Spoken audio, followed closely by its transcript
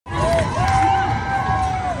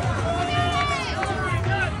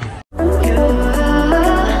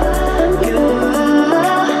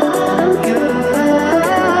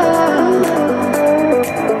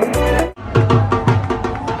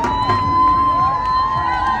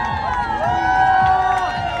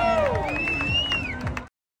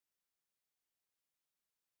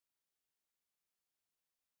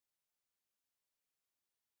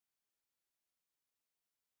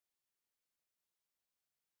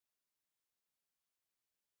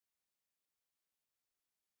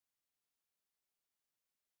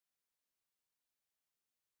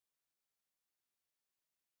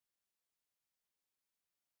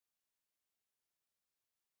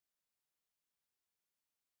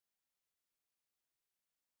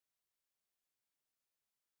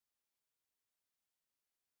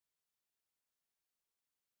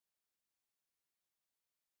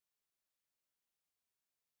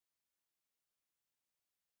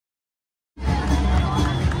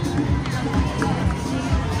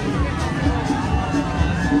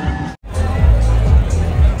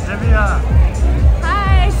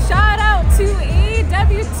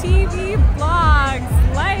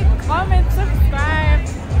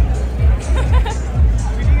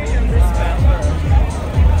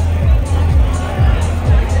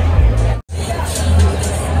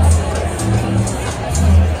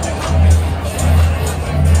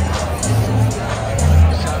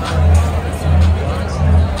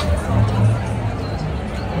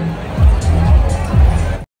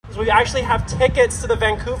actually have tickets to the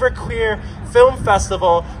Vancouver Queer Film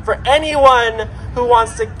Festival for anyone who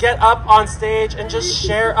wants to get up on stage and just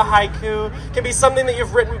share a haiku. It can be something that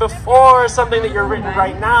you've written before, something that you're written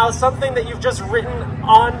right now, something that you've just written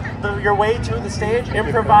on your way to the stage,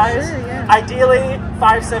 improvise. Ideally,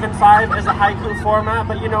 575 is a haiku format,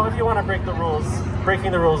 but you know, if you want to break the rules,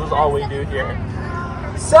 breaking the rules is all we do here.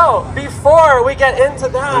 So, before we get into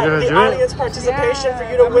that, the audience participation for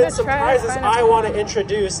you to win some prizes, I want to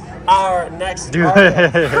introduce our next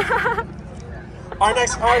artist. Our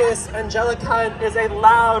next artist, Angelica, is a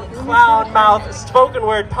loud, clown-mouthed spoken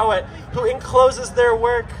word poet who encloses their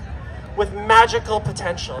work with magical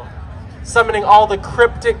potential, summoning all the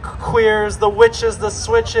cryptic queers, the witches, the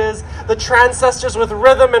switches, the transcestors with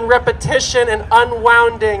rhythm and repetition and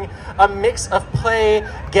unwounding a mix of play,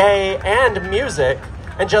 gay, and music.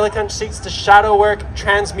 Angelica seeks to shadow work,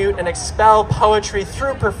 transmute, and expel poetry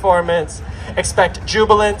through performance. Expect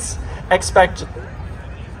jubilance, expect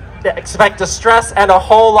distress, and a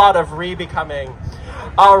whole lot of re-becoming.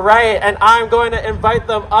 All right, and I'm going to invite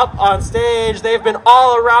them up on stage. They've been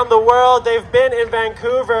all around the world. They've been in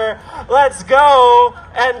Vancouver. Let's go,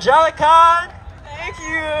 Angelica. Thank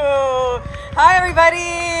you. Hi,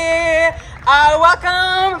 everybody.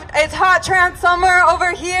 Welcome. It's Hot Trans Summer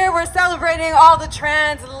over here. We're celebrating all the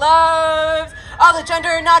trans loves, all the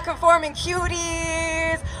gender not conforming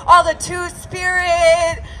cuties, all the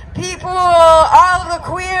two-spirit people, all of the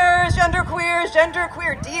queers, gender queer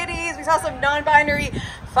deities. We saw some non-binary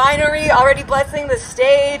finery already blessing the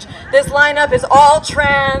stage. This lineup is all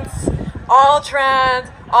trans, all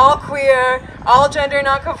queer, all gender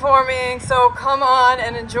non-conforming. So come on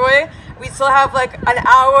and enjoy. We still have like an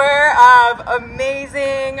hour of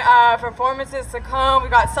amazing performances to come. We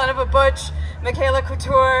got Son of a Butch, Michaela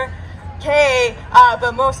Couture, Kay,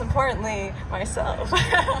 but most importantly, myself. So,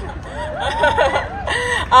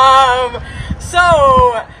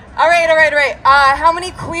 all right. How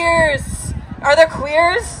many queers? Are there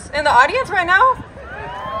queers in the audience right now?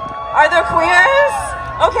 Are there queers?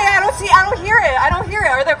 Okay, I don't hear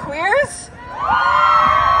it. Are there queers?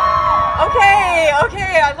 Okay,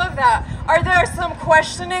 I love that. Are there some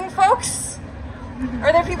questioning folks?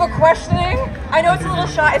 Are there people questioning? I know it's a little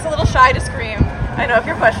shy to scream. I know if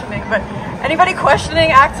you're questioning, but anybody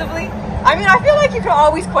questioning actively? I mean, I feel like you can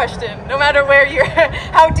always question, no matter where you're,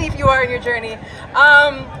 how deep you are in your journey.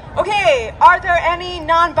 Okay, are there any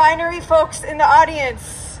non-binary folks in the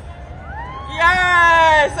audience?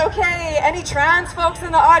 Yes, okay. Any trans folks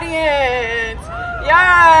in the audience?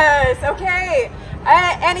 Yes, okay.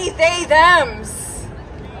 Any they, thems?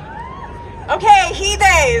 Okay, he,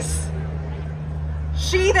 theys.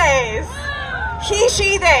 She, theys. He,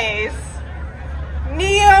 she, theys.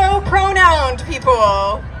 Neo-pronounced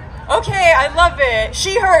people. Okay, I love it.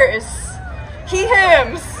 She, hers. He,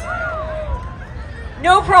 hims.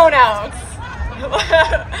 No pronouns.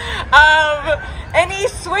 Any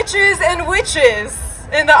switches and witches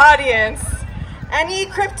in the audience? Any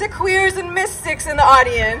cryptic queers and mystics in the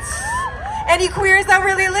audience? Any queers that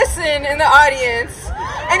really listen in the audience?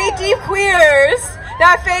 Any deep queers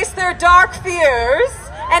that face their dark fears?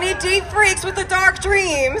 Any deep freaks with the dark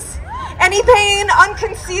dreams? Any pain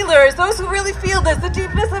unconcealers, those who really feel this, the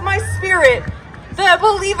deepness of my spirit? The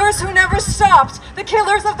believers who never stopped, the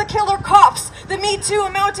killers of the killer cops, the Me Too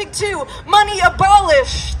amounting to money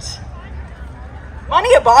abolished.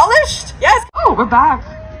 Money abolished? Yes. Oh, we're back.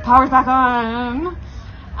 Power's back on.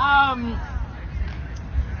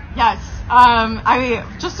 Yes.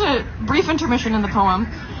 Just a brief intermission in the poem.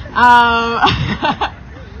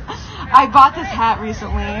 I bought this hat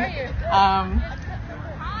recently.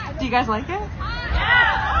 Do you guys like it?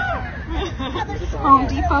 Home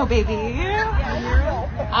Depot, baby. Yeah,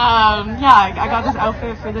 I got this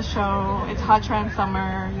outfit for the show. It's Hot Trans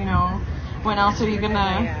Summer, you know. When else are you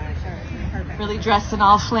gonna really dress in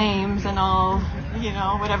all flames and all, you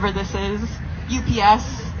know, whatever this is? UPS.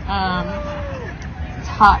 It's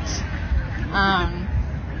hot.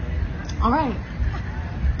 All right.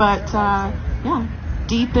 But, yeah.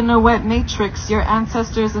 Deep in a wet matrix, your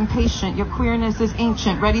ancestors impatient, your queerness is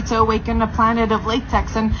ancient, ready to awaken a planet of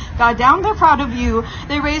latex, and goddamn, they're proud of you.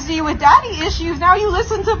 They raised you with daddy issues, now you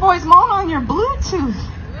listen to boys moan on your Bluetooth.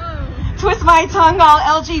 Twist my tongue, all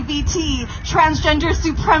LGBT, transgender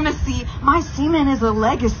supremacy, my semen is a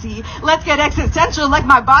legacy. Let's get existential, like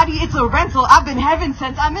my body, it's a rental. I've been heaven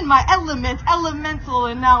sent, I'm in my element, elemental,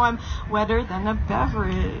 and now I'm wetter than a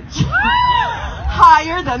beverage.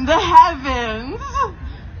 Higher than the heavens.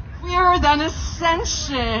 Queerer than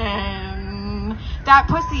ascension. That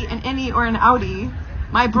pussy an innie or an outie.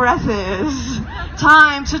 My breath is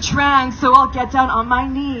time to trance, so I'll get down on my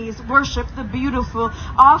knees, worship the beautiful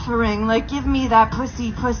offering, like give me that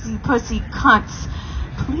pussy, pussy, pussy cunts,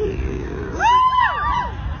 please.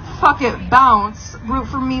 Fuck it, bounce, root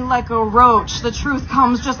for me like a roach, the truth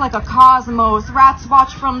comes just like a cosmos, rats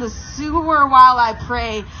watch from the sewer while I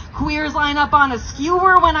pray, queers line up on a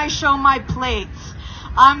skewer when I show my plates.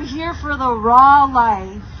 I'm here for the raw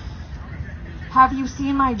life. Have you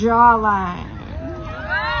seen my jawline?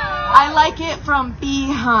 I like it from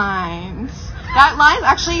behind. That line's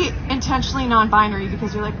actually intentionally non-binary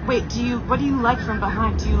because you're like, wait, what do you like from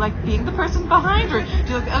behind? Do you like being the person behind, or do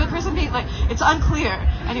you like the other person being like? It's unclear.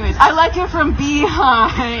 Anyways, I like it from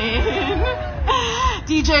behind.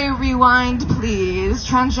 DJ rewind, please.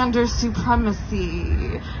 Transgender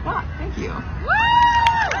supremacy. Yeah, thank you.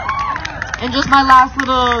 And just my last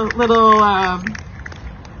little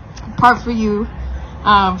part for you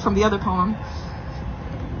from the other poem.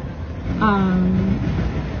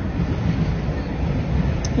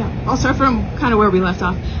 Yeah, I'll start from kind of where we left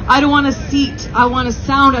off. I don't want a seat, I want a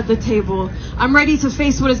sound at the table. I'm ready to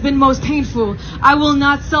face what has been most painful. I will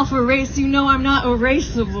not self-erase, you know I'm not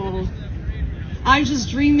erasable. I'm just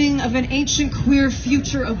dreaming of an ancient queer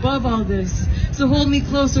future above all this. So hold me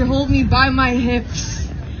closer, hold me by my hips.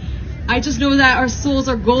 I just know that our souls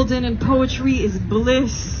are golden and poetry is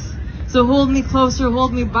bliss. So hold me closer,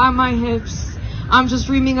 hold me by my hips. I'm just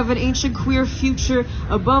dreaming of an ancient queer future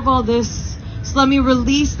above all this. So let me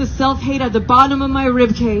release the self-hate at the bottom of my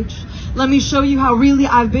ribcage. Let me show you how really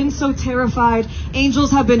I've been so terrified.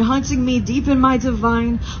 Angels have been hunting me deep in my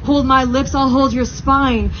divine. Hold my lips, I'll hold your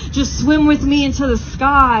spine. Just swim with me into the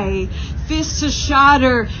sky. Fist to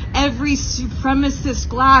shatter every supremacist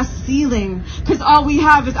glass ceiling. Cause all we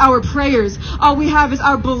have is our prayers. All we have is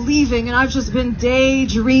our believing. And I've just been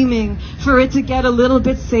daydreaming for it to get a little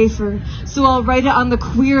bit safer. So I'll write it on the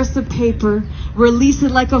queerest of paper. Release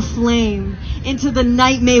it like a flame. Into the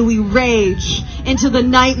night may we rage. Into the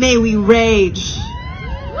night may we rage.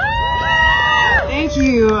 Thank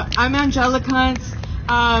you. I'm Angelica.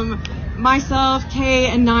 Myself, Kay,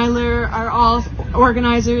 and Nyler are all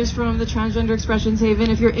organizers from the Transgender Expressions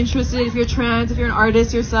Haven. If you're interested, if you're trans, if you're an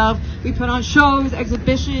artist yourself, we put on shows,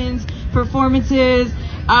 exhibitions, performances.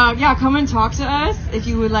 Yeah, come and talk to us if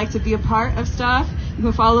you would like to be a part of stuff. You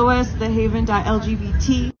can follow us,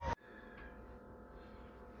 thehaven.lgbt.